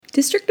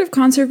District of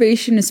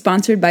Conservation is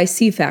sponsored by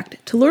CFACT.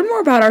 To learn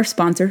more about our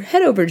sponsor,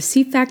 head over to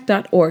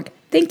cfact.org.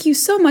 Thank you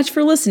so much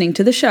for listening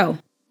to the show.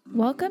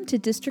 Welcome to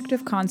District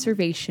of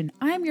Conservation.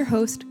 I am your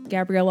host,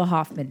 Gabriella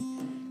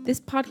Hoffman. This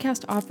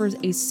podcast offers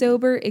a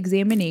sober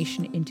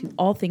examination into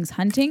all things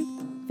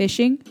hunting,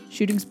 fishing,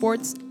 shooting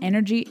sports,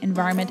 energy,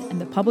 environment,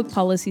 and the public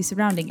policy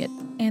surrounding it.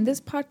 And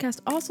this podcast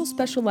also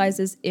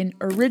specializes in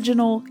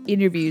original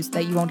interviews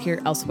that you won't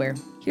hear elsewhere.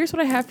 Here's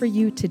what I have for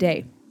you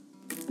today.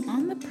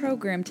 On the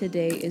program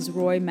today is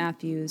Roy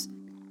Matthews,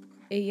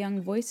 a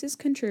Young Voices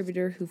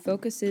contributor who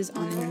focuses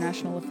on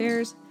international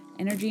affairs,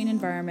 energy and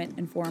environment,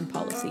 and foreign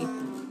policy.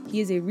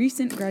 He is a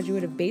recent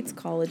graduate of Bates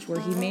College, where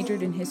he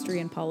majored in history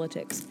and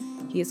politics.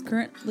 He is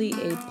currently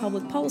a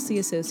public policy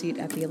associate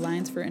at the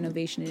Alliance for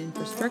Innovation in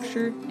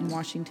Infrastructure in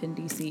Washington,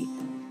 D.C.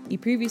 He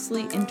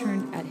previously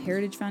interned at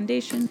Heritage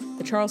Foundation,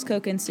 the Charles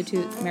Koch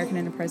Institute, American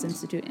Enterprise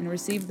Institute, and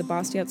received the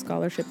Bastiat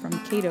Scholarship from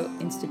Cato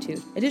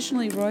Institute.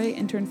 Additionally, Roy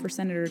interned for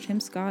Senator Tim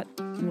Scott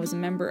and was a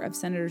member of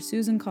Senator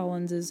Susan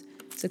Collins'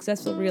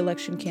 successful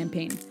re-election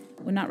campaign.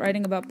 When not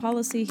writing about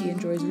policy, he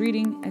enjoys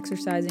reading,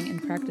 exercising,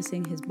 and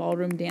practicing his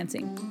ballroom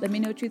dancing. Let me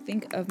know what you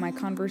think of my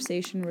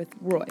conversation with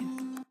Roy.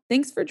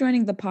 Thanks for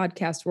joining the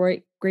podcast,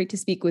 Roy. Great to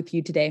speak with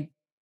you today.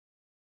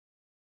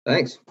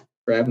 Thanks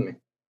for having me.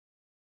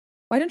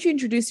 Why don't you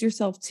introduce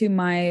yourself to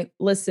my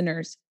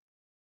listeners?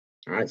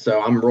 All right,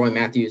 so I'm Roy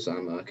Matthews.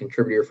 I'm a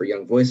contributor for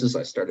Young Voices.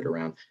 I started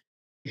around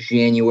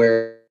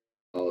January,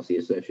 policy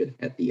associate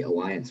at the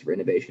Alliance for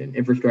Innovation in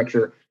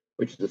Infrastructure,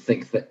 which is a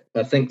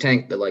think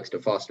tank that likes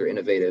to foster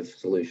innovative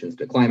solutions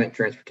to climate,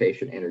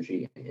 transportation,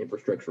 energy, and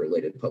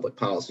infrastructure-related public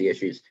policy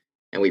issues.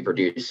 And we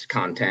produce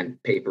content,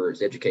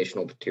 papers,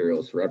 educational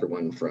materials for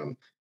everyone from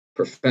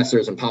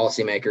professors and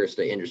policymakers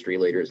to industry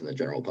leaders and the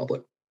general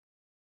public.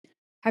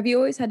 Have you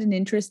always had an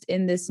interest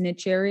in this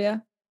niche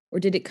area, or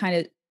did it kind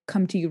of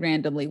come to you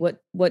randomly?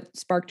 What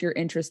sparked your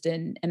interest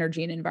in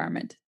energy and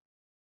environment?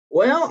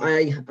 Well,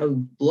 I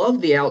love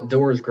the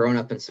outdoors. Growing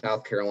up in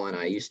South Carolina,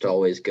 I used to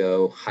always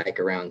go hike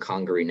around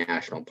Congaree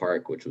National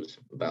Park, which was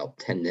about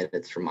 10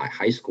 minutes from my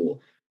high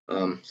school.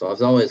 So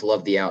I've always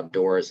loved the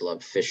outdoors,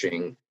 loved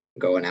fishing,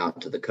 going out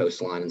to the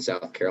coastline in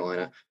South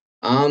Carolina.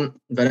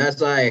 But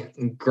as I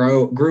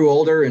grew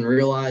older and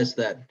realized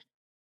that,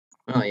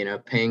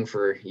 paying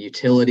for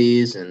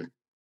utilities and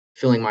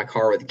filling my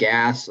car with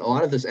gas, a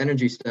lot of this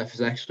energy stuff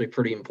is actually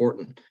pretty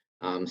important,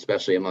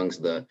 especially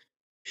amongst the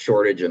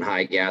shortage and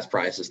high gas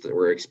prices that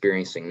we're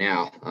experiencing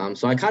now.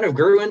 So I kind of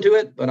grew into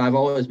it, but I've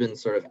always been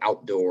sort of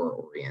outdoor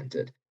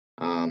oriented.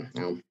 I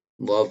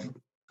love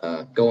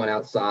going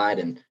outside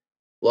and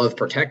love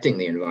protecting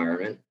the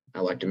environment.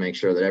 I like to make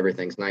sure that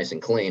everything's nice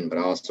and clean, but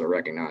I also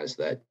recognize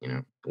that,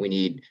 we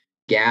need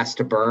gas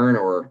to burn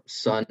or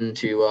sun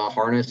to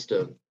harness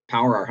to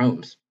power our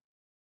homes.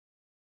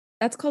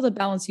 That's called a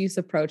balanced use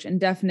approach. And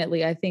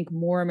definitely, I think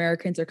more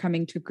Americans are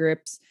coming to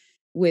grips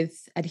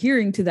with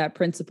adhering to that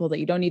principle that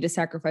you don't need to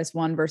sacrifice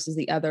one versus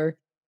the other.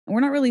 And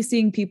we're not really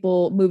seeing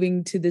people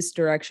moving to this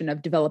direction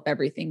of develop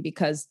everything,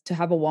 because to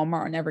have a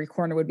Walmart on every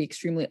corner would be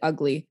extremely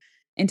ugly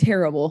and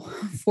terrible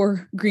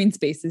for green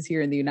spaces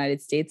here in the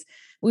United States.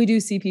 We do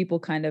see people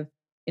kind of,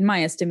 in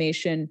my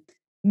estimation,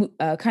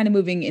 kind of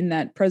moving in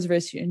that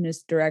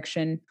preservationist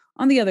direction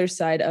on the other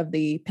side of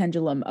the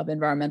pendulum of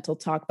environmental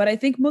talk. But I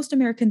think most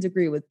Americans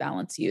agree with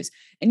balanced use.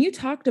 And you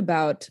talked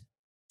about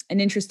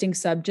an interesting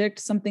subject,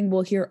 something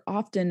we'll hear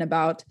often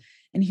about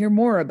and hear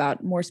more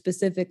about more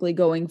specifically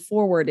going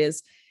forward,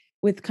 is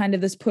with kind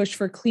of this push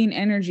for clean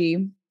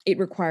energy. It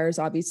requires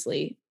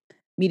obviously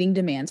meeting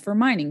demands for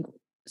mining,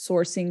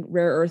 sourcing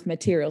rare earth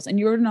materials. And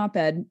you wrote an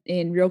op-ed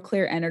in Real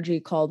Clear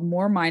Energy called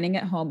 "More Mining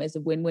at Home is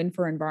a Win-Win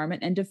for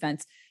Environment and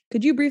Defense."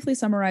 Could you briefly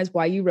summarize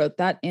why you wrote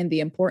that and the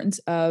importance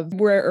of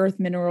rare earth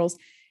minerals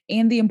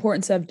and the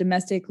importance of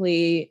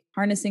domestically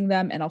harnessing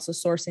them and also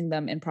sourcing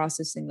them and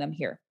processing them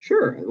here?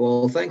 Sure.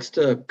 Well, thanks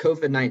to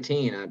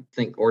COVID-19, I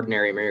think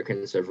ordinary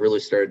Americans have really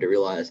started to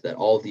realize that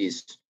all of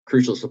these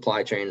crucial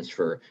supply chains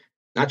for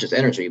not just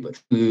energy,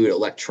 but food,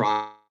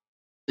 electronics,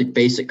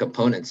 basic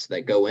components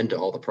that go into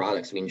all the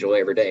products we enjoy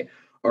every day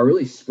are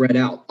really spread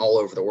out all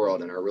over the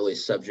world and are really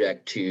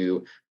subject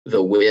to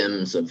the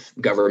whims of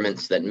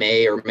governments that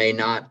may or may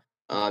not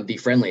be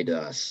friendly to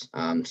us.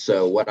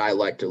 So what I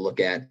like to look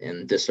at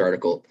in this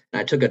article, and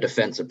I took a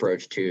defense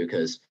approach too,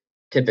 because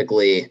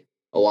typically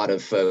a lot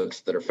of folks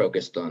that are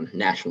focused on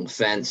national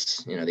defense,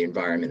 the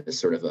environment is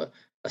sort of a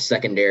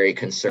secondary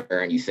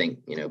concern. You think,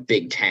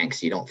 big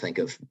tanks, you don't think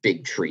of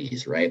big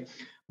trees, right?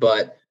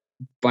 But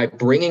by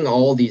bringing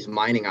all these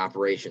mining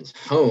operations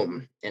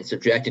home and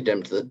subjecting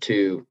them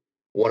to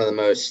one of the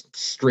most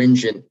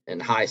stringent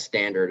and high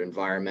standard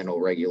environmental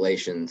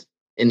regulations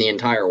in the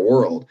entire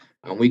world,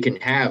 we can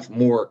have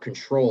more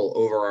control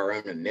over our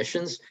own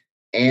emissions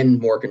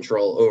and more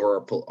control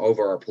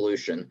over our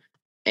pollution,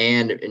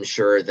 and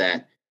ensure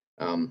that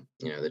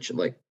that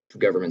like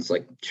governments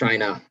like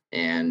China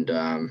and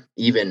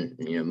even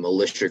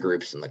militia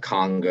groups in the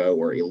Congo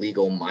or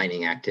illegal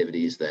mining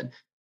activities that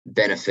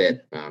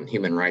benefit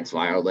human rights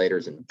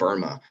violators in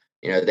Burma,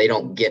 they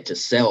don't get to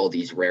sell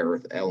these rare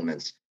earth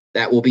elements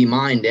that will be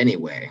mined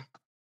anyway,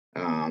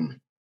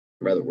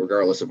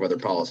 regardless of whether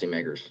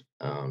policymakers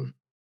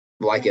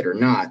like it or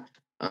not.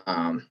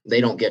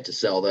 They don't get to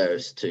sell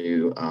those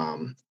to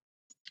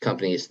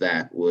companies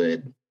that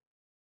would,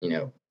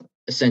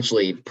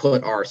 essentially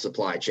put our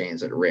supply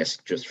chains at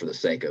risk just for the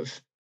sake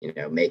of,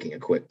 making a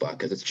quick buck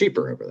because it's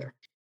cheaper over there.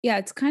 Yeah,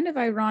 it's kind of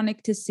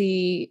ironic to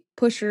see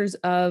pushers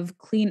of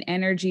clean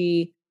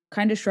energy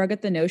kind of shrug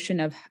at the notion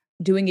of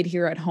doing it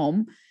here at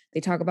home.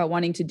 They talk about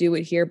wanting to do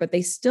it here, but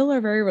they still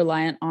are very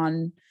reliant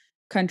on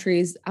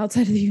countries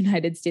outside of the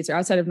United States or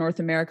outside of North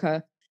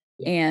America.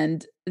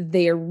 And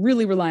they are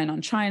really reliant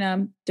on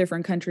China,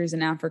 different countries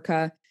in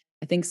Africa,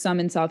 I think some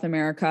in South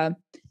America,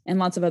 and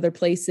lots of other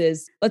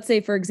places. Let's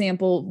say, for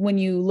example, when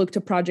you look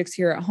to projects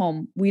here at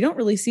home, we don't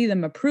really see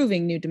them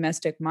approving new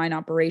domestic mine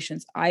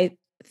operations. I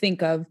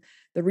think of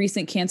the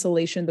recent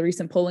cancellation, the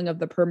recent pulling of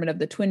the permit of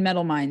the twin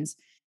metal mines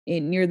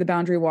near the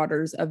boundary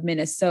waters of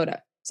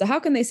Minnesota. So how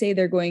can they say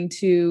they're going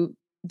to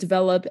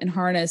develop and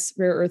harness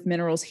rare earth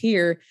minerals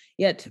here,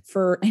 yet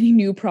for any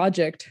new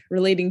project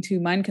relating to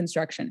mine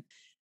construction,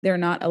 they're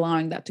not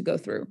allowing that to go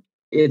through?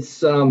 It's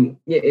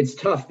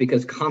tough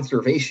because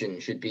conservation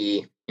should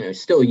be,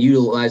 still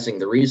utilizing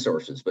the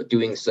resources, but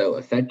doing so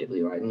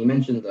effectively, right? And you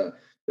mentioned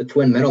the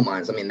twin metal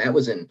mines. I mean, that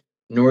was in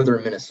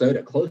northern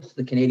Minnesota, close to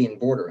the Canadian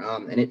border,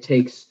 and it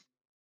takes,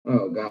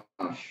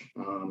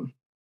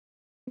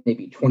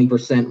 maybe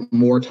 20%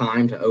 more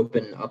time to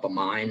open up a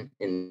mine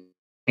in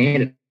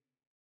Canada,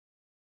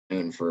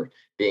 known for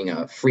being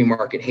a free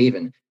market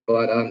haven.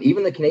 But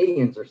even the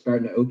Canadians are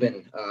starting to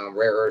open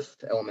rare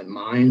earth element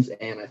mines,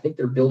 and I think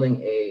they're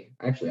building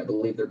I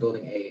believe they're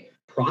building a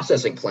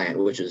processing plant,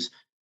 which is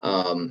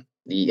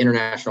the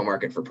international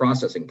market for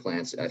processing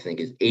plants, I think,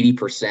 is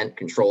 80%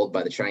 controlled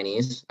by the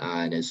Chinese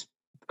and is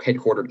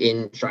headquartered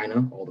in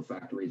China. All the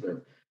factories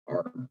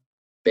are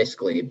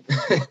basically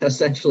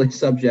essentially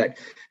subject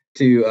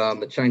to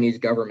the Chinese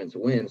government's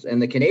whims,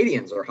 and the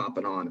Canadians are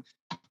hopping on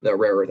the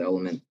rare earth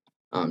element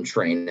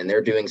train, and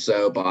they're doing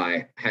so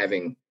by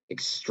having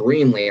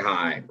extremely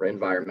high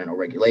environmental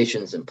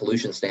regulations and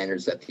pollution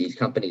standards that these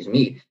companies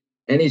meet.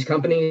 And these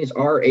companies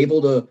are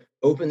able to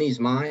open these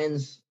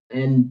mines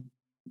and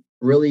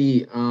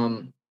really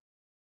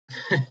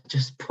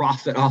just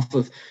profit off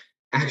of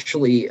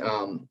actually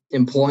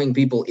employing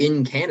people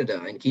in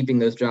Canada and keeping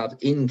those jobs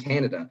in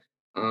Canada.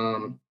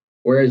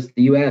 Whereas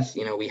the U.S.,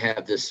 we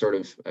have this sort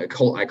of, I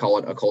call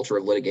it a culture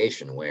of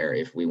litigation, where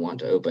if we want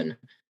to open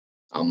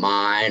a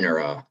mine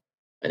or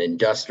an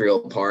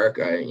industrial park,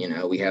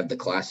 we have the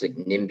classic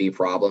NIMBY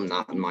problem,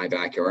 not in my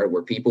backyard,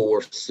 where people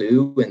will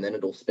sue and then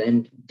it'll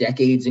spend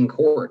decades in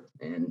court.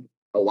 And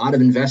a lot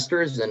of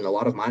investors and a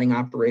lot of mining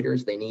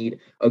operators, they need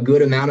a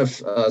good amount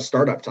of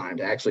startup time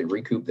to actually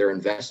recoup their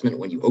investment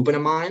when you open a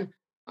mine.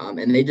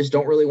 And they just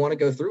don't really want to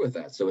go through with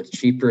that. So it's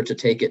cheaper to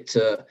take it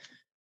to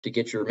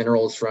get your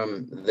minerals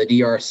from the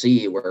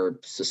DRC, where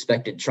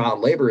suspected child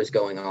labor is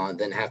going on,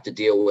 than have to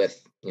deal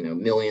with,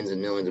 millions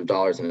and millions of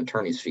dollars in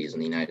attorney's fees in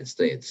the United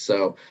States.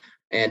 So,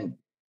 and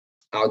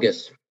I'll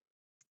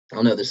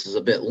know this is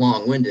a bit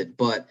long-winded,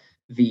 but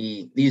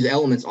these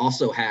elements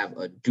also have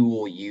a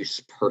dual use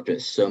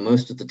purpose. So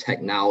most of the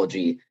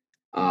technology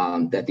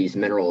that these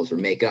minerals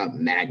make up,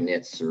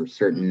 magnets or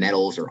certain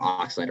metals or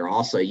oxide, are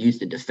also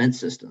used in defense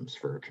systems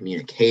for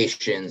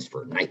communications,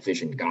 for night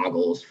vision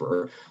goggles,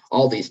 for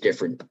all these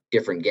different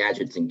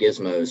gadgets and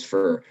gizmos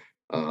for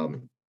the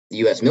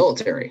U.S.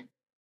 military.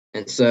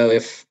 And so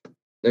if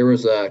there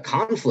was a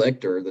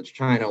conflict or that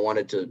China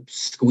wanted to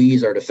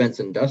squeeze our defense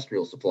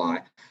industrial supply,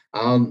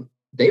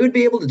 they would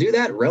be able to do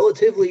that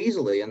relatively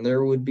easily, and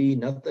there would be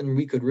nothing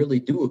we could really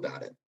do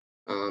about it.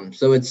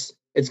 So it's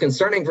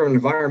concerning from an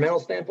environmental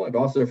standpoint, but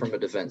also from a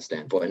defense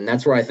standpoint. And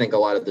that's where I think a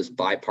lot of this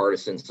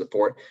bipartisan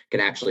support can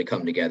actually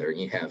come together.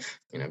 You have,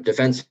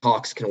 defense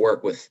hawks can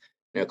work with,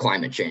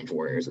 climate change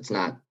warriors. It's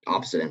not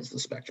opposite ends of the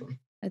spectrum.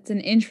 That's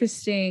an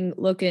interesting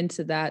look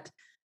into that.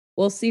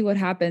 We'll see what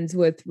happens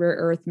with rare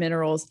earth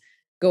minerals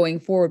going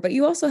forward. But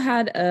you also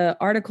had an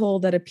article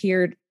that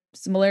appeared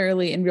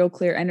similarly in Real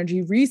Clear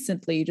Energy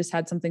recently. You just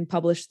had something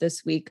published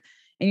this week,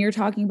 and you're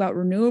talking about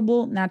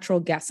renewable natural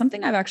gas,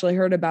 something I've actually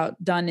heard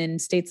about done in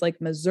states like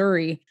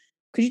Missouri.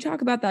 Could you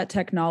talk about that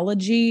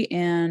technology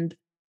and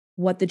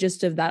what the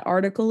gist of that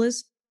article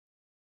is?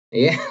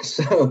 Yeah.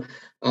 So,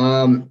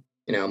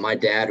 my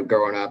dad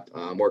growing up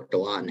worked a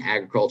lot in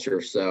agriculture.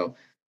 So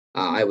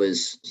I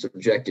was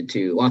subjected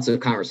to lots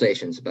of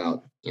conversations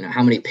about,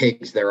 how many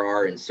pigs there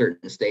are in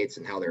certain states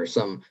and how there are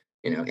some,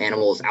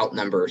 animals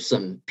outnumber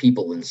some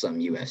people in some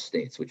U.S.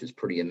 states, which is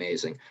pretty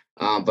amazing.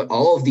 But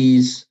all of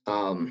these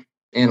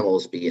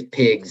animals, be it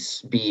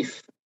pigs,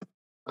 beef,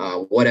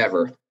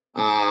 whatever,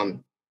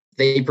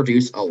 they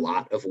produce a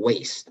lot of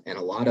waste, and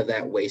a lot of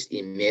that waste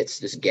emits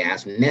this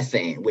gas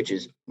methane, which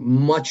is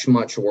much,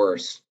 much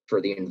worse for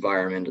the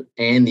environment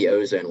and the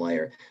ozone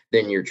layer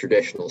than your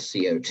traditional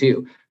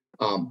CO2.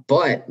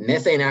 But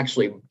methane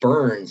actually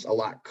burns a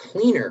lot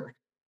cleaner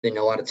than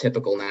a lot of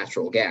typical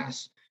natural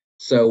gas.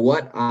 So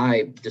what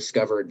I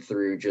discovered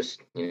through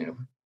just,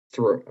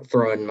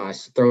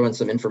 throwing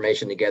some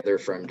information together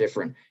from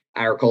different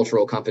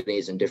agricultural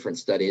companies and different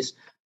studies,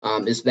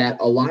 is that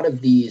a lot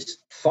of these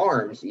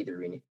farms,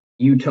 either in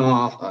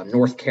Utah,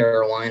 North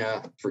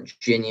Carolina,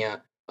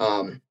 Virginia,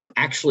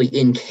 actually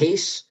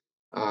encase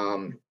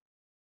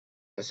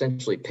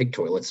essentially pig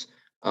toilets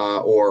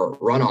or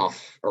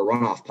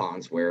runoff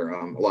ponds where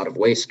a lot of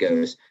waste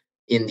goes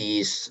in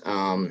these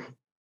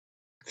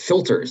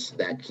filters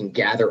that can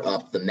gather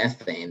up the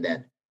methane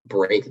that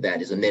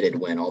is emitted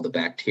when all the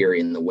bacteria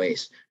in the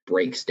waste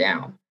breaks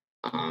down.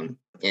 And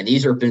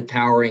these have been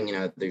powering,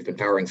 they've been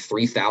powering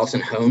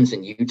 3,000 homes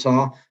in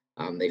Utah.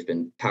 They've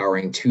been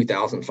powering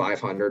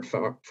 2,500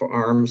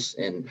 farms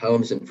and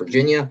homes in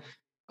Virginia.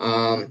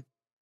 And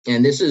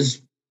this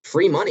is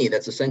free money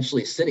that's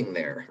essentially sitting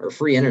there, or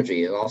free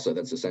energy also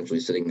that's essentially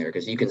sitting there,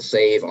 because you can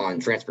save on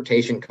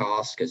transportation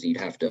costs because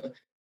you'd have to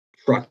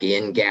truck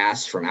in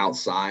gas from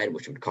outside,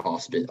 which would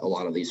cost a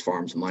lot of these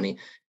farms money,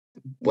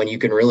 when you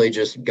can really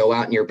just go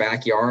out in your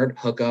backyard,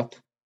 hook up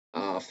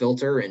a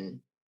filter, and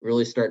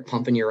really start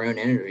pumping your own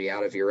energy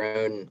out of your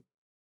own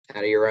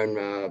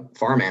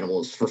farm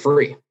animals for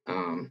free.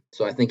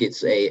 So I think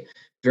it's a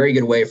very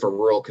good way for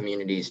rural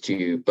communities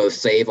to both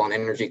save on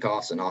energy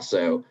costs and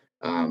also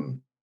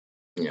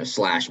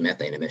slash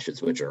methane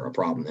emissions, which are a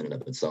problem in and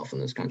of itself in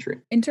this country.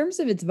 In terms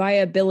of its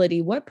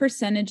viability, what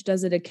percentage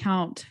does it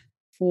account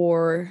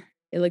for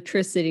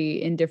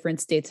electricity in different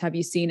states? Have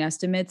you seen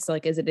estimates?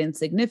 Like, is it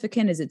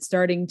insignificant? Is it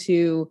starting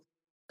to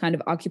kind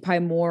of occupy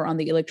more on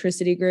the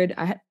electricity grid?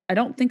 I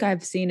don't think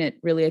I've seen it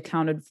really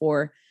accounted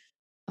for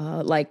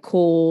like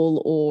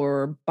coal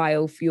or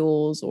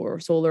biofuels or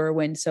solar or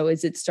wind. So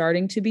is it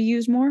starting to be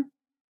used more?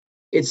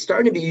 It's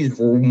starting to be used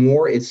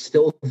more. It's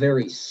still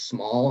very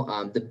small.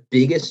 The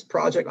biggest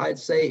project I'd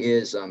say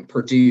is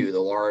Purdue, the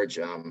large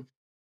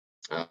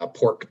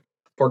pork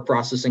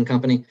processing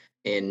company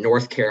in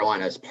North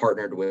Carolina, has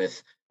partnered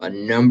with a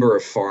number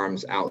of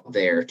farms out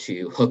there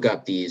to hook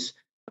up these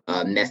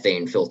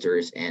methane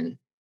filters and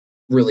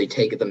really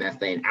take the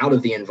methane out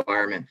of the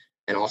environment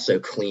and also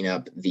clean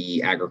up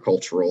the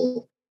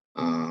agricultural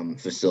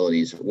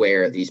facilities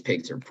where these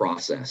pigs are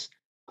processed.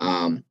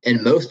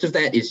 And most of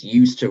that is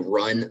used to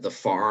run the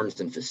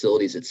farms and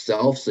facilities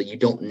itself. So you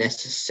don't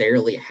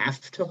necessarily have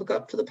to hook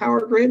up to the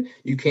power grid.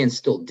 You can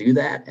still do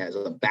that as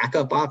a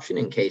backup option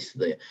in case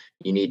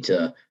you need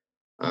to,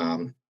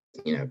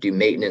 do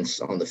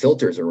maintenance on the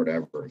filters or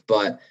whatever.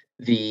 But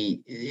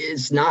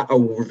it's not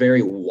a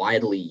very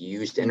widely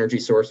used energy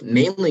source,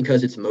 mainly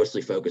because it's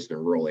mostly focused in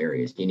rural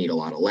areas. You need a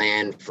lot of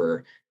land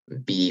for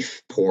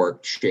beef,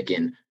 pork,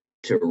 chicken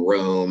to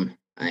roam,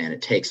 and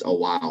it takes a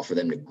while for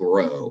them to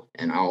grow,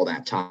 and all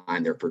that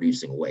time they're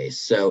producing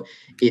waste. So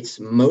it's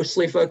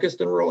mostly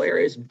focused in rural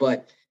areas.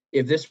 But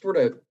if this were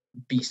to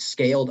be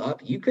scaled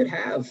up, you could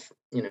have,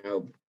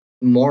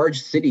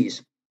 large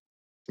cities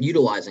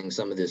utilizing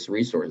some of this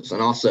resources.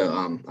 And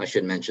also, I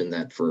should mention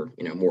that for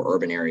more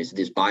urban areas,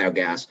 this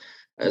biogas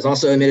is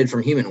also emitted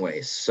from human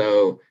waste.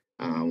 So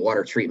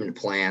water treatment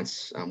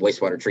plants,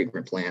 wastewater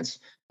treatment plants,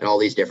 and all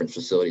these different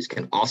facilities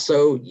can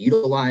also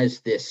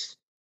utilize this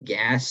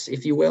gas,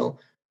 if you will,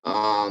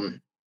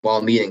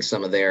 while meeting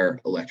some of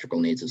their electrical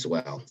needs as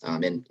well.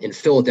 In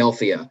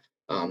Philadelphia,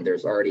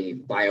 there's already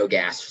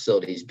biogas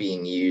facilities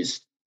being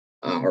used,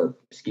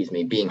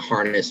 being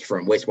harnessed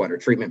from wastewater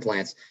treatment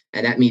plants,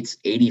 and that meets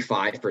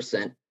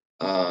 85%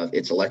 of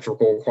its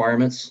electrical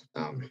requirements,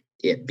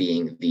 it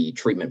being the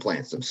treatment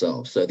plants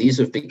themselves. So these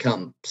have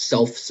become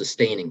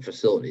self-sustaining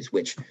facilities,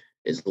 which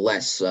is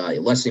less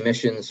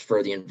emissions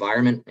for the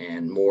environment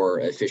and more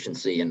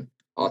efficiency and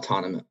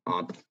autonomy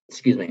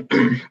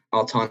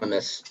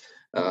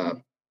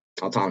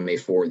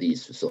for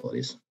these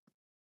facilities.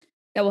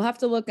 Yeah, we'll have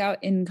to look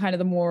out in kind of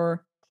the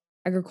more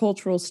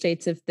agricultural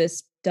states if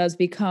this does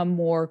become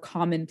more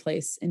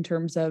commonplace in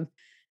terms of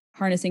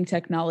harnessing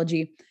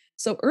technology.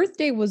 So Earth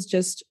Day was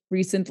just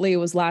recently, it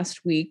was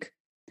last week.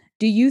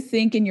 Do you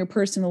think, in your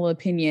personal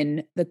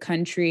opinion, the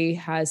country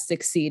has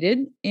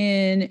succeeded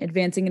in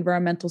advancing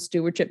environmental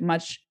stewardship,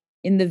 much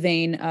in the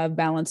vein of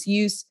balanced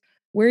use?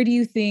 Where do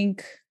you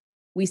think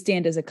we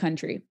stand as a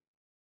country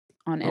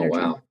on energy?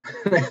 Oh,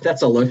 wow.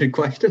 That's a loaded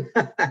question.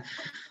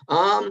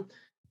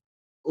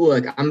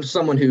 Look, I'm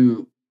someone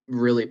who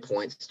really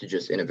points to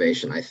just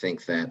innovation. I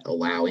think that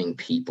allowing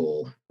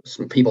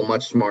some people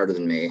much smarter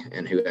than me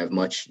and who have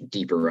much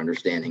deeper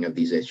understanding of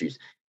these issues,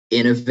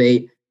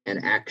 innovate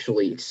and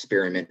actually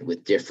experiment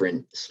with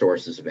different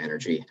sources of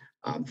energy,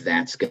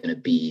 that's going to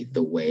be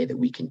the way that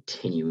we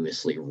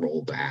continuously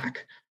roll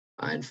back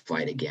and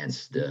fight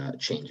against the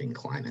changing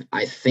climate.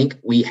 I think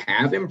we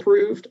have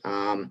improved.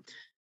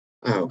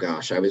 Oh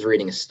gosh, I was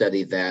reading a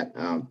study that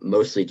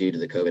mostly due to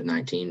the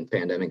COVID-19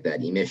 pandemic,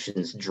 that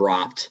emissions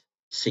dropped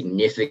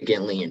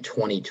significantly in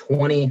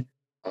 2020.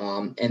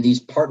 And these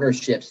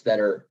partnerships that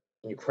are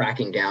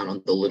cracking down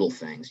on the little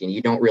things.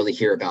 You don't really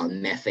hear about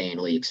methane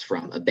leaks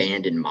from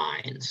abandoned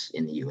mines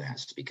in the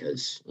US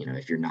because,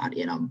 if you're not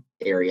in an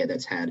area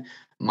that's had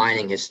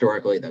mining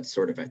historically, that's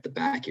sort of at the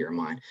back of your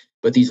mind.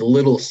 But these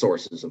little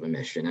sources of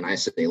emission, and I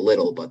say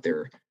little, but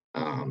they're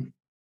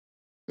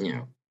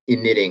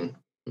emitting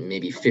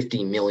maybe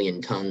 50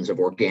 million tons of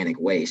organic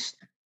waste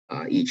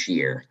each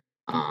year.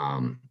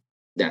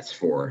 That's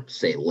for,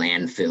 say,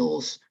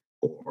 landfills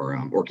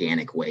or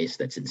organic waste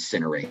that's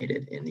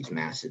incinerated in these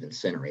massive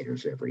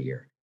incinerators every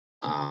year.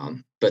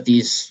 But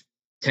these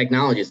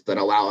technologies that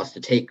allow us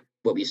to take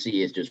what we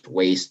see as just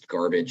waste,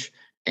 garbage,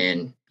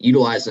 and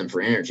utilize them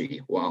for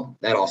energy, well,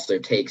 that also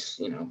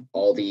takes,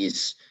 all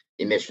these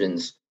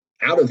emissions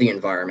out of the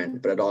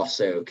environment, but it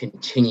also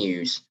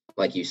continues,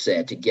 like you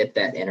said, to get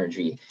that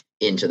energy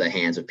into the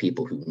hands of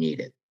people who need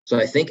it. So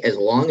I think as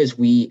long as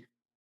we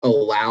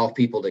allow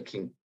people to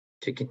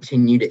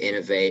continue to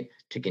innovate,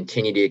 to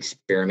continue to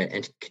experiment,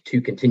 and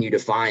to continue to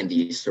find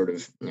these sort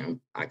of,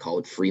 I call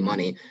it free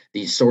money,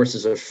 these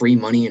sources of free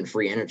money and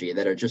free energy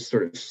that are just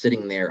sort of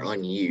sitting there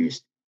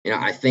unused.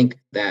 I think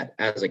that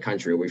as a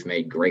country, we've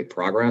made great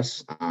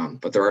progress,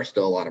 but there are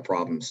still a lot of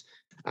problems.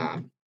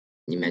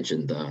 You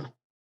mentioned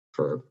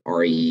for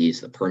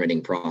REEs, the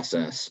permitting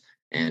process,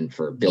 and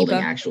for building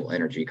actual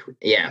energy.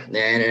 Yeah,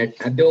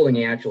 and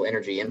building actual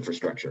energy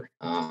infrastructure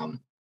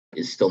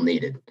is still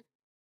needed.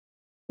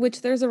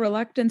 Which there's a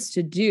reluctance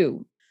to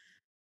do.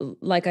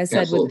 Like I said,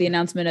 Absolutely. With the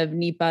announcement of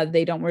NEPA,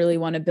 they don't really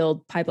want to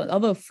build pipelines.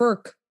 Although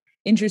FERC,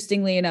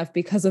 interestingly enough,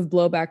 because of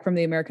blowback from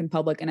the American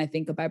public, and I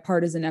think a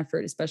bipartisan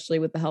effort, especially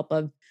with the help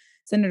of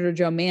Senator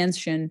Joe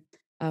Manchin,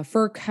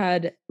 FERC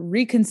had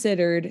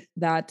reconsidered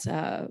that,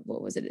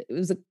 what was it? It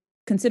was a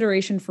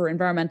consideration for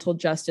environmental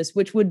justice,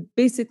 which would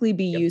basically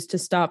be used to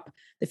stop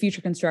the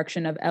future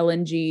construction of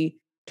LNG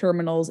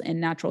terminals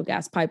and natural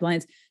gas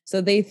pipelines.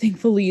 So they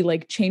thankfully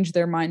changed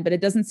their mind, but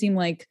it doesn't seem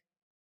like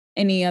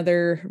any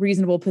other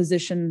reasonable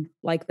position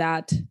like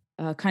that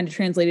kind of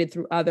translated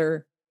through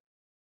other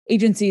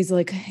agencies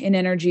like in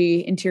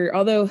energy, Interior,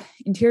 although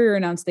Interior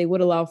announced they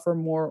would allow for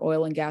more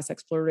oil and gas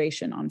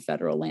exploration on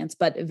federal lands,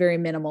 but a very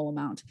minimal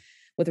amount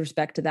with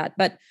respect to that.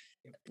 But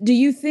do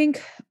you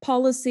think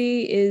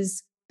policy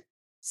is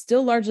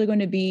still largely going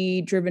to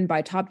be driven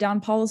by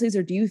top-down policies,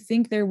 or do you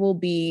think there will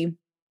be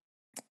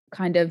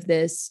kind of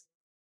this,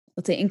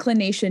 let's say,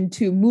 inclination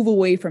to move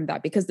away from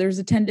that? Because there's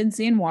a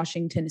tendency in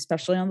Washington,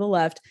 especially on the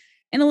left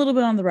and a little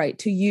bit on the right,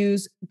 to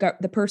use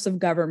the purse of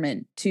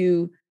government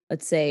to,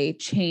 let's say,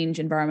 change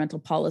environmental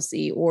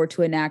policy or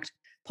to enact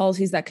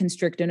policies that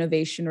constrict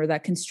innovation or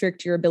that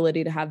constrict your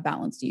ability to have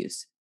balanced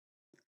use.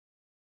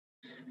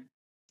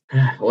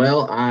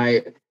 Well,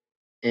 I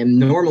am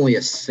normally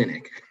a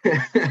cynic,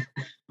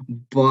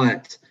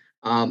 but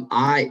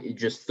I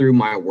just, through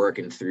my work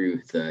and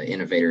through the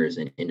innovators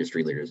and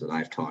industry leaders that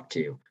I've talked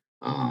to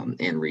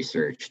and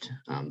researched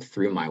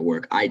through my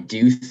work, I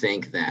do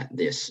think that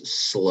this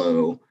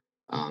slow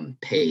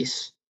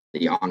pace,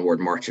 the onward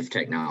march of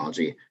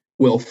technology,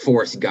 will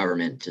force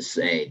government to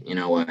say, you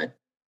know what,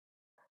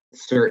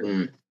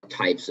 certain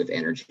types of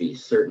energy,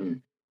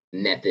 certain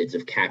methods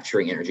of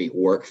capturing energy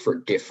work for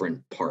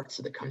different parts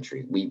of the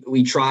country.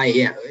 We try,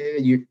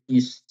 you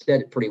said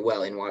it pretty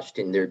well. In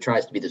Washington, there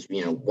tries to be this,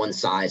 one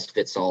size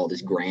fits all,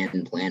 this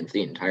grand plan for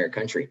the entire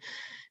country.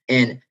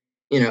 And,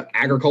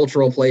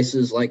 agricultural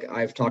places like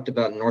I've talked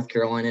about in North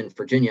Carolina and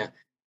Virginia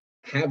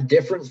have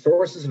different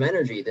sources of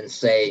energy than,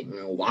 say,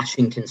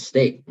 Washington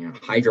State.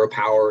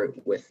 Hydropower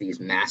with these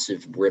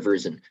massive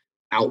rivers and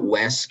out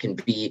west can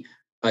be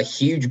a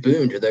huge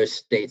boon to those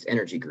states'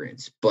 energy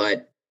grids.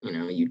 But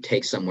you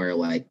take somewhere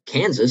like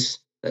Kansas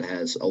that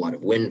has a lot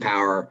of wind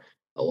power,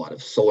 a lot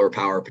of solar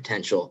power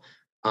potential.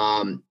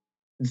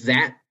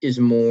 That is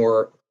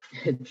more,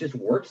 it just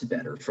works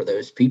better for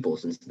those people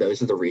since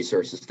those are the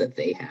resources that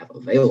they have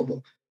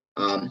available.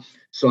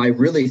 So I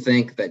really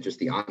think that just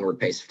the onward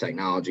pace of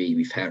technology,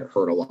 we've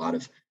heard a lot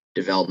of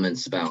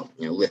developments about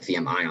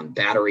lithium ion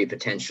battery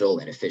potential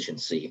and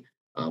efficiency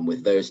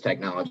with those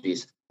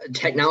technologies.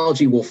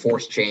 Technology will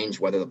force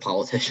change whether the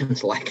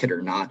politicians like it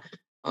or not.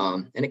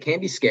 And it can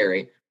be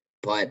scary,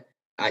 but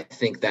I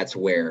think that's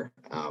where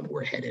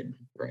we're headed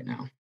right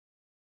now.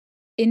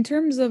 In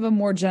terms of a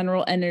more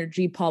general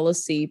energy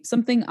policy,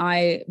 something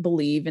I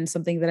believe and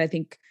something that I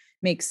think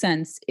makes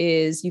sense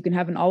is you can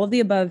have an all of the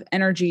above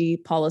energy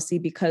policy,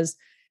 because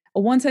a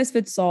one size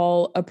fits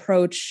all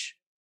approach,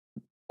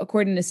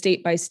 according to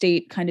state by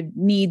state kind of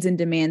needs and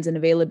demands and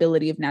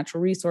availability of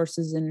natural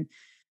resources and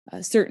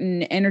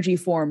certain energy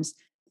forms,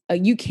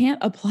 you can't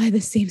apply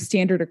the same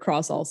standard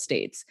across all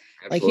states.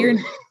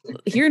 Absolutely.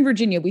 Like here in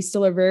Virginia, we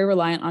still are very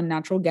reliant on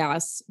natural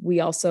gas. We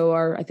also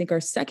are, I think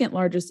our second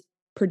largest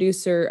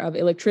producer of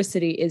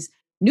electricity is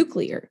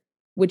nuclear,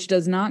 which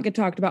does not get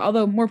talked about,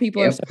 although more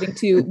people are starting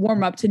to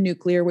warm up to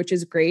nuclear, which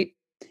is great.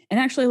 And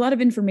actually a lot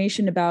of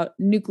information about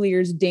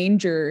nuclear's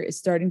danger is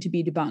starting to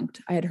be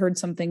debunked. I had heard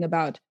something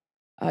about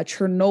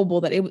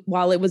Chernobyl, that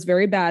while it was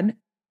very bad,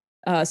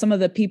 some of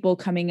the people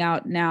coming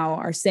out now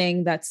are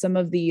saying that some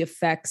of the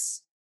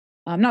effects,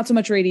 not so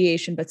much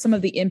radiation, but some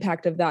of the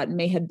impact of that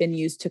may have been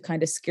used to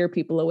kind of scare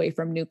people away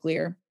from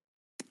nuclear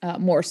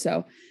more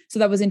so. So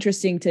that was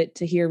interesting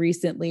to hear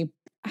recently.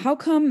 How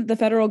come the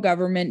federal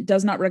government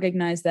does not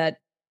recognize that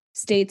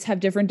states have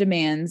different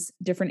demands,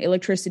 different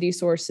electricity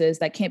sources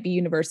that can't be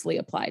universally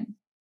applied?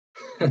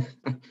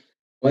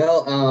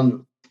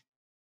 Well,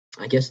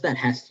 I guess that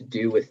has to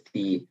do with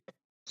the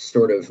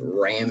sort of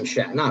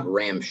not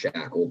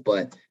ramshackle,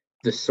 but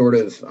the sort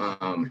of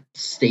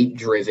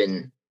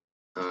state-driven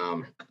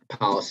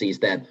policies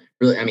that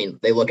really, I mean,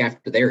 they look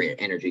after their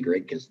energy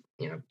grid because,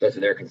 those are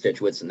their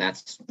constituents and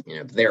that's,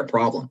 their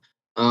problem.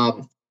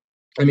 I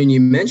mean,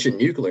 you mentioned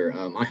nuclear.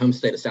 My home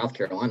state of South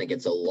Carolina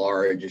gets a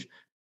large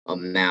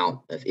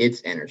amount of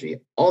its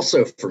energy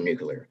also for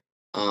nuclear.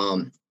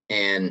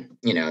 And,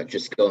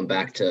 just going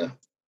back to,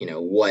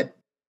 what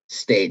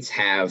states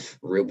have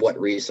what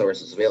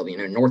resources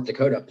available. North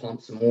Dakota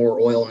pumps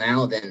more oil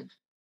now than,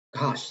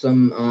 gosh,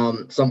 some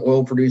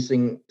oil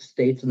producing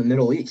states in the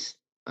Middle East.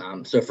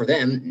 So for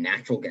them,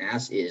 natural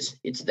gas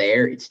it's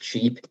there, it's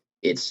cheap,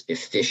 it's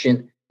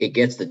efficient, it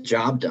gets the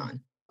job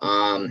done.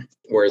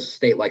 Whereas a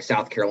state like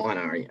South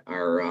Carolina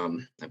are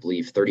I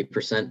believe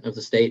 30% of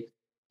the state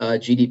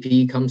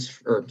GDP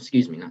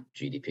not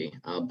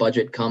GDP,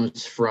 budget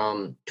comes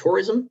from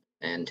tourism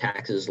and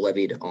taxes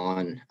levied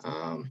on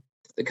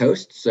the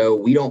coast. So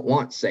we don't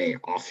want, say,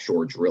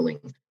 offshore drilling.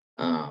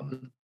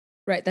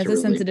 Right, that's a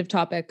sensitive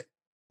topic.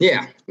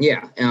 Yeah.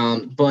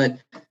 But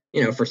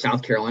for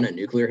South Carolina,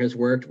 nuclear has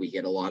worked. We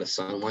get a lot of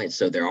sunlight,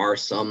 so there are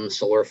some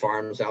solar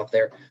farms out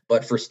there.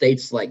 But for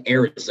states like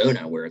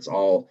Arizona, where it's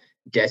all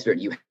desert,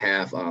 you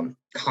have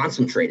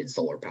concentrated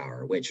solar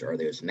power, which are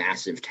those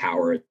massive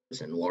towers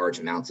and large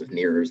amounts of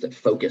mirrors that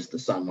focus the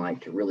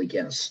sunlight to really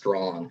get a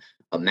strong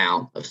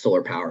amount of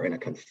solar power in a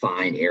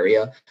confined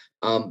area.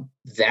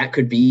 That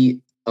could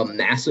be a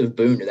massive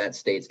boon to that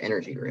state's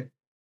energy grid.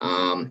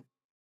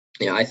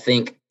 I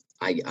think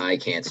I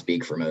can't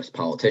speak for most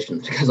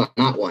politicians because I'm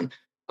not one.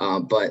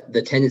 But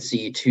the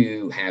tendency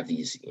to have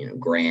these,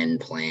 grand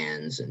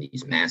plans and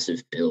these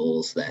massive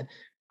bills that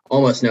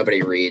almost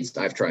nobody reads.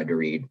 I've tried to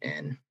read,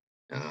 and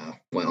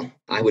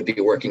I would be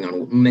working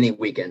on many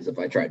weekends if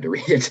I tried to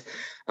read it.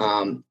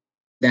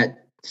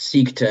 That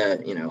seek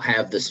to,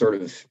 have this sort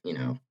of,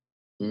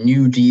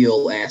 New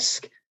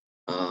Deal-esque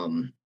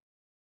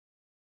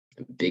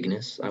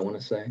bigness, I want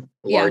to say,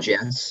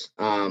 largesse.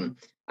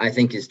 I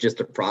think is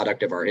just a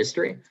product of our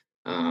history.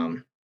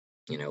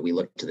 We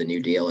look to the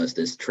New Deal as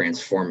this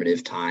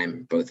transformative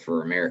time, both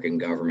for American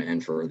government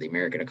and for the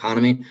American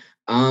economy.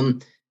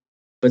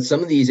 But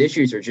some of these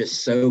issues are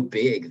just so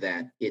big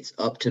that it's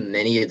up to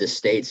many of the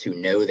states who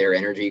know their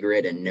energy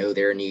grid and know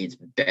their needs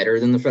better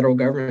than the federal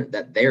government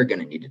that they're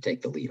going to need to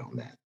take the lead on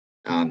that.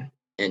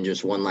 And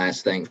just one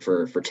last thing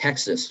for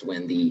Texas,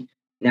 when the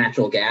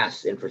natural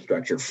gas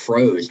infrastructure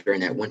froze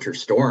during that winter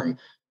storm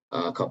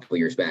a couple of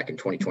years back in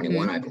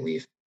 2021, I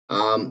believe.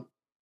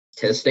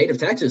 The state of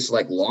Texas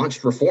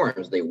launched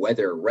reforms. They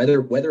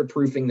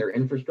weatherproofing their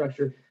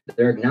infrastructure.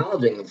 They're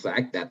acknowledging the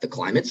fact that the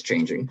climate's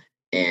changing,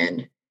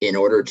 and in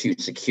order to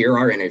secure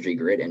our energy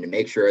grid and to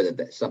make sure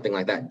that something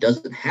like that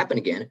doesn't happen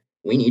again,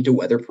 we need to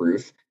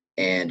weatherproof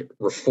and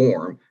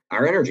reform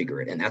our energy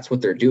grid, and that's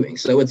what they're doing.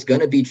 So it's going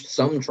to be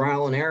some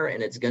trial and error,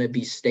 and it's going to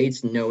be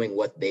states knowing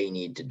what they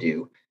need to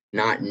do,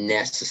 not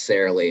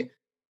necessarily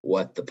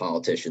what the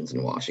politicians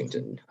in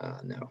Washington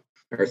know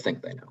or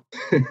think they know.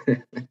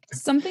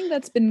 Something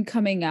that's been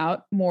coming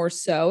out more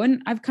so,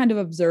 and I've kind of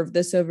observed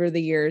this over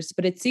the years,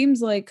 but it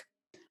seems like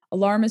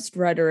alarmist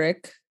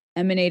rhetoric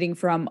emanating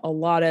from a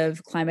lot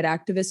of climate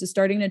activists is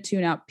starting to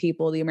tune out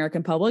people, the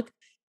American public,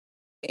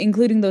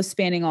 including those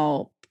spanning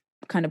all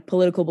kind of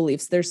political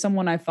beliefs. There's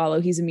someone I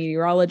follow, he's a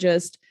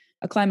meteorologist,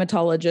 a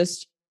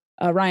climatologist,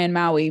 Ryan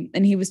Maui,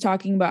 and he was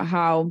talking about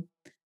how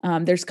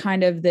there's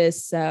kind of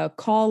this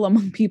call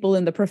among people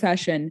in the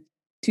profession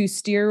to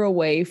steer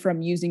away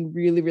from using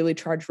really, really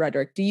charged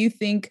rhetoric. Do you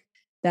think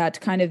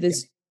that kind of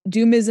this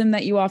doomism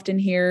that you often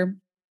hear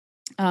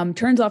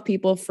turns off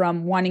people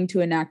from wanting to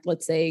enact,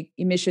 let's say,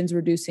 emissions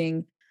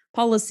reducing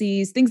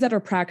policies, things that are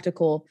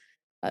practical?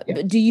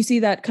 Do you see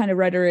that kind of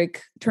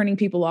rhetoric turning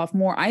people off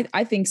more?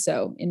 I think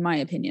so, in my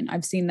opinion.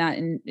 I've seen that,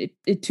 and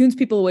it tunes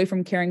people away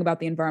from caring about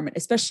the environment,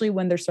 especially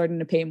when they're starting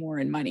to pay more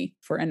in money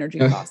for energy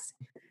costs.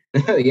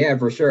 Yeah,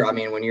 for sure. I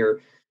mean, when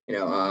you're,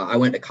 I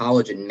went to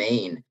college in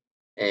Maine,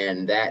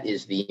 and that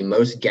is the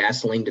most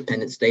gasoline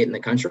dependent state in the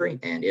country.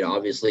 And it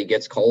obviously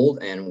gets cold.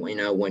 And,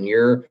 when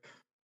you're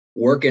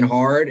working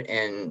hard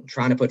and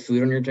trying to put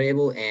food on your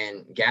table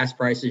and gas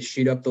prices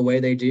shoot up the way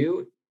they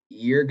do,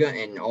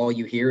 and all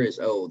you hear is,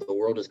 oh, the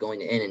world is going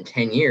to end in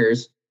 10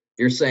 years.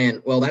 You're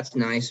saying, well, that's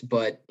nice,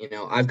 but,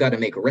 I've got to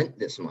make rent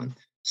this month.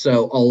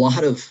 So a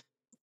lot of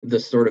the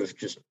sort of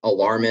just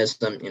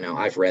alarmism,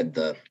 I've read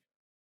the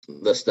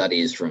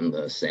studies from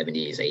the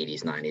 70s,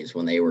 80s, 90s,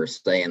 when they were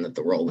saying that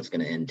the world was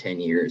going to end 10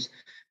 years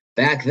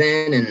back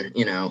then. And,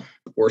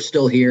 we're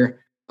still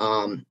here.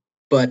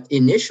 But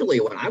initially,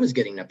 when I was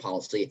getting into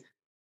policy,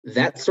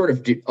 that sort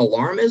of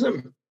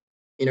alarmism,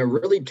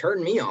 really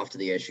turned me off to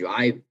the issue.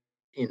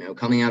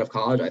 Coming out of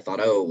college, I thought,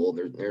 oh, well,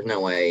 there's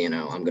no way,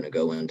 I'm going to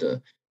go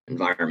into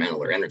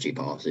environmental or energy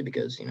policy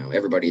because,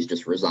 everybody's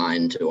just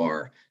resigned to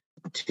our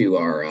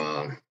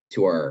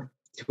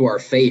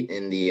fate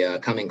in the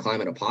coming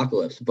climate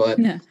apocalypse. But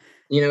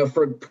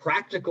for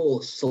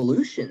practical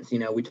solutions,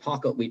 we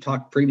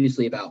talked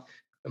previously about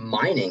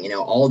mining,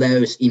 all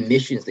those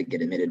emissions that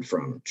get emitted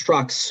from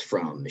trucks,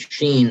 from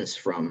machines,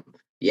 from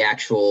the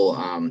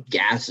actual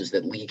gases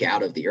that leak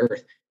out of the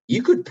earth.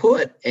 You could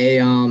put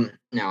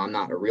now I'm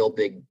not a real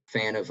big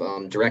fan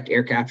of direct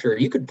air capture.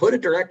 You could put a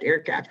direct air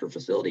capture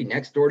facility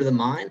next door to the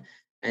mine,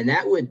 and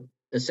that would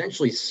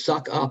essentially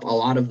suck up a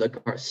lot of the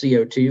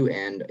CO2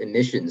 and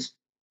emissions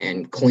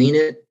and clean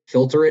it,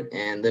 filter it,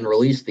 and then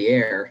release the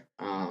air,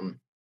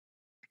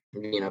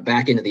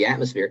 back into the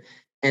atmosphere.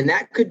 And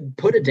that could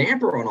put a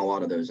damper on a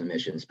lot of those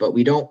emissions, but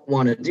we don't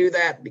want to do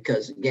that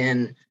because,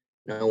 again,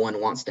 no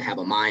one wants to have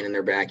a mine in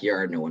their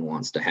backyard. No one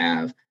wants to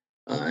have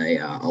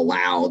a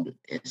loud,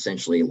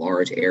 essentially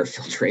large air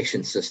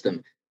filtration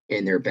system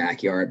in their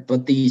backyard.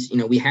 But these,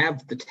 we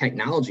have the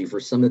technology for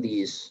some of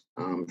these,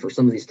 we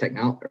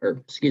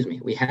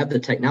have the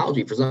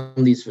technology for some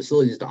of these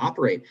facilities to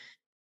operate.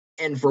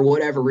 And for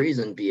whatever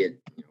reason, be it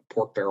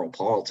pork barrel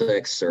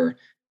politics or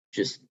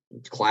just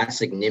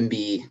classic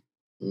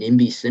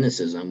NIMBY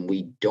cynicism,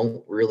 we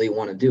don't really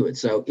want to do it.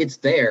 So it's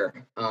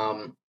there.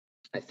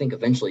 I think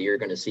eventually you're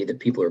going to see that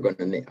people are going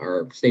to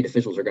our state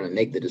officials are going to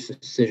make the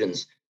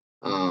decisions,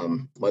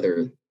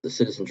 whether the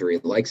citizenry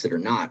likes it or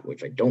not,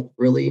 which I don't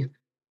really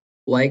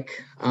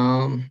like.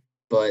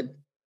 But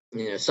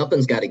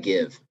something's got to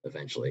give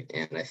eventually.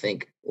 And I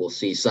think we'll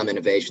see some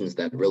innovations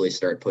that really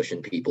start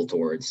pushing people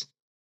towards,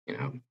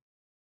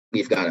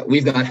 we've got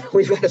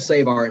to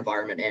save our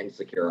environment and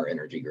secure our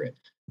energy grid.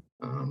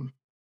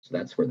 So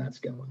that's where that's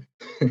going.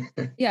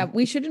 Yeah,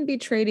 we shouldn't be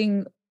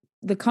trading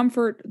the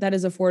comfort that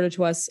is afforded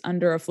to us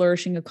under a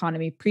flourishing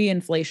economy,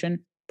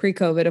 pre-inflation,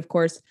 pre-COVID, of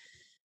course,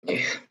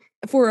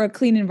 for a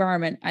clean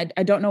environment.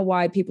 I don't know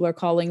why people are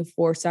calling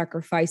for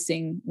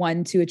sacrificing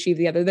one to achieve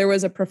the other. There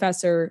was a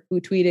professor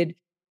who tweeted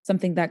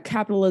something that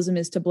capitalism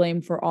is to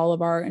blame for all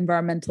of our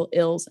environmental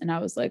ills. And I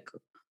was like,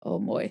 oh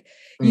boy,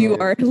 you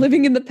are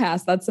living in the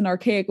past. That's an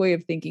archaic way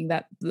of thinking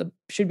that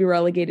should be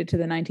relegated to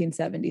the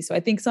 1970s. So I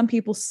think some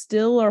people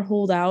still are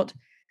holdout,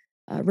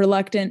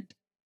 reluctant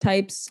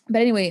types.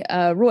 But anyway,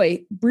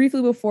 Roy,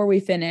 briefly before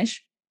we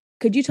finish,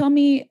 could you tell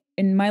me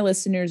and my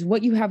listeners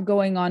what you have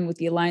going on with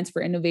the Alliance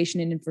for Innovation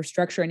and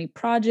Infrastructure, any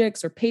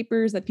projects or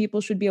papers that people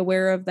should be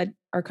aware of that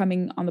are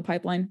coming on the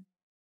pipeline?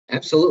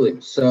 Absolutely.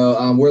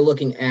 So we're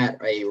looking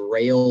at a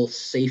rail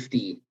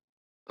safety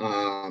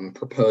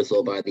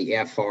proposal by the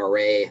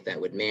FRA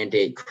that would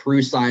mandate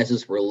crew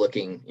sizes. We're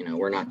looking,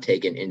 we're not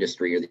taking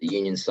industry or the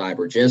union side.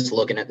 We're just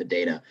looking at the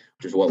data,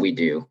 which is what we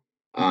do,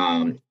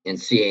 and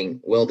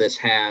seeing, will this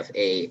have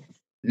a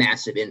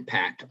massive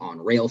impact on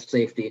rail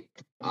safety?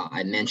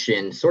 I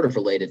mentioned, sort of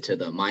related to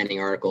the mining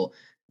article,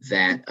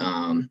 that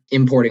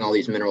importing all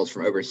these minerals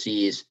from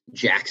overseas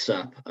jacks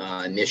up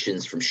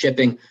emissions from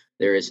shipping.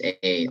 There is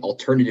a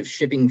alternative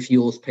shipping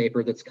fuels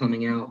paper that's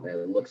coming out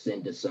that looks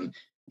into some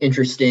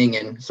interesting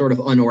and sort of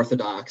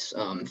unorthodox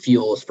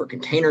fuels for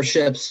container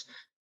ships.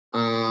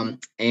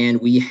 And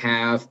we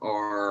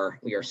are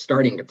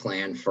starting to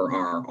plan for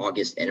our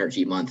August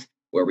Energy Month,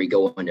 where we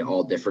go into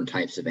all different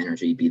types of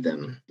energy, be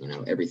them,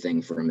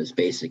 everything from as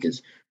basic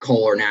as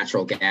coal or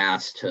natural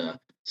gas to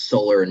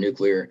solar and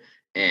nuclear.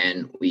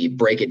 And we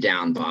break it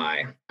down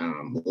by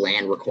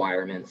land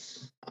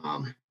requirements,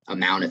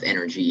 amount of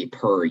energy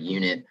per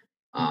unit,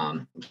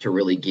 to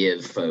really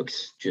give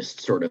folks just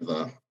sort of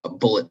a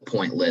bullet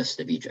point list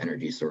of each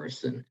energy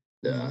source and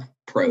the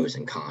pros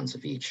and cons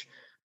of each.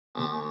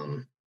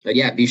 But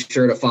yeah, be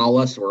sure to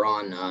follow us. We're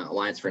on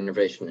Alliance for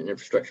Innovation and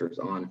Infrastructure is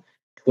on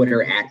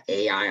Twitter at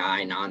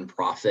AII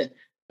Nonprofit.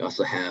 We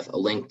also have a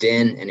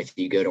LinkedIn, and if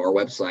you go to our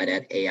website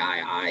at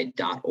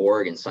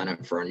aii.org and sign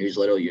up for our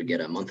newsletter, you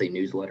get a monthly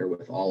newsletter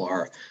with all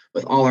our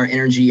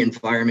energy,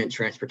 environment,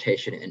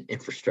 transportation, and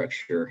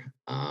infrastructure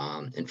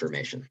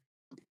information.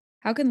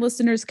 How can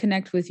listeners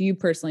connect with you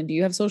personally? Do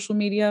you have social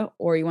media,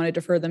 or you want to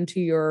defer them to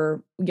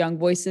your Young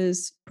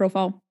Voices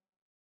profile?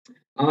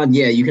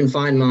 Yeah, you can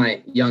find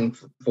my Young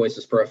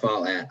Voices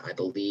profile at, I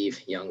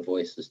believe,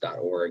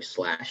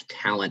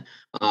 youngvoices.org/talent.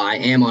 I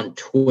am on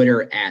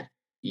Twitter at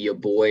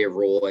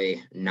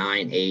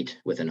yaboyroy98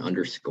 with an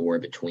underscore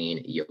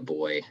between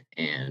yaboy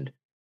and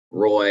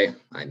Roy.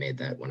 I made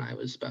that when I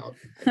was about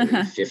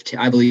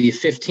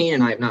 15,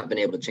 and I have not been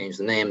able to change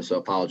the name, so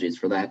apologies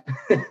for that.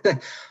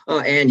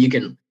 And you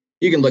can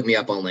look me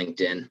up on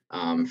LinkedIn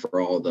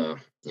for all the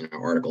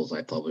articles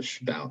I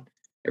publish about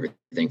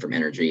everything from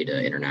energy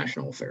to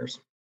international affairs.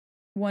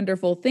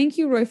 Wonderful. Thank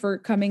you, Roy, for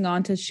coming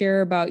on to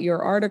share about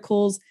your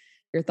articles,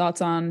 your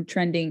thoughts on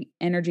trending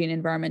energy and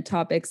environment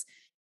topics,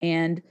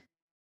 and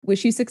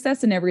wish you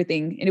success in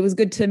everything. And it was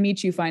good to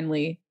meet you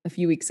finally a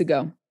few weeks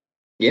ago.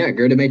 Yeah,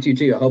 good to meet you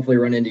too. I'll hopefully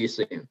run into you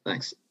soon.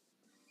 Thanks.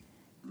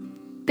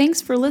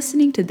 Thanks for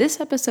listening to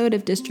this episode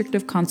of District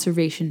of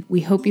Conservation.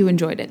 We hope you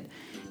enjoyed it.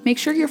 Make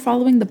sure you're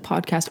following the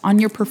podcast on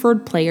your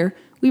preferred player.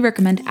 We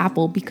recommend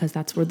Apple because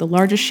that's where the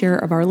largest share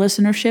of our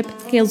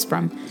listenership hails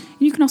from.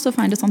 And you can also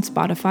find us on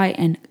Spotify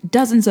and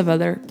dozens of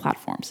other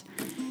platforms.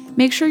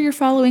 Make sure you're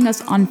following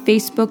us on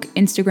Facebook,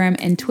 Instagram,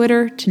 and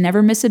Twitter to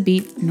never miss a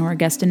beat nor a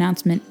guest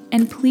announcement.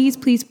 And please,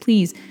 please,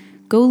 please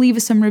go leave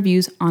us some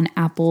reviews on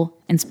Apple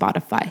and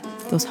Spotify.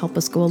 Those help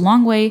us go a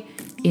long way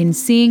in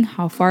seeing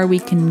how far we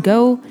can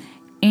go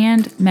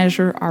and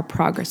measure our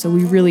progress. So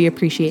we really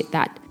appreciate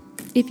that.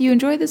 If you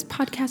enjoy this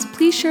podcast,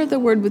 please share the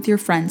word with your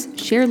friends.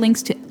 Share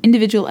links to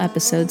individual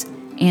episodes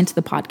and to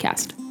the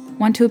podcast.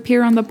 Want to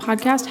appear on the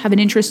podcast? Have an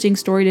interesting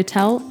story to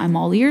tell? I'm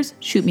all ears.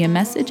 Shoot me a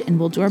message and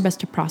we'll do our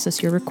best to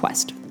process your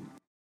request.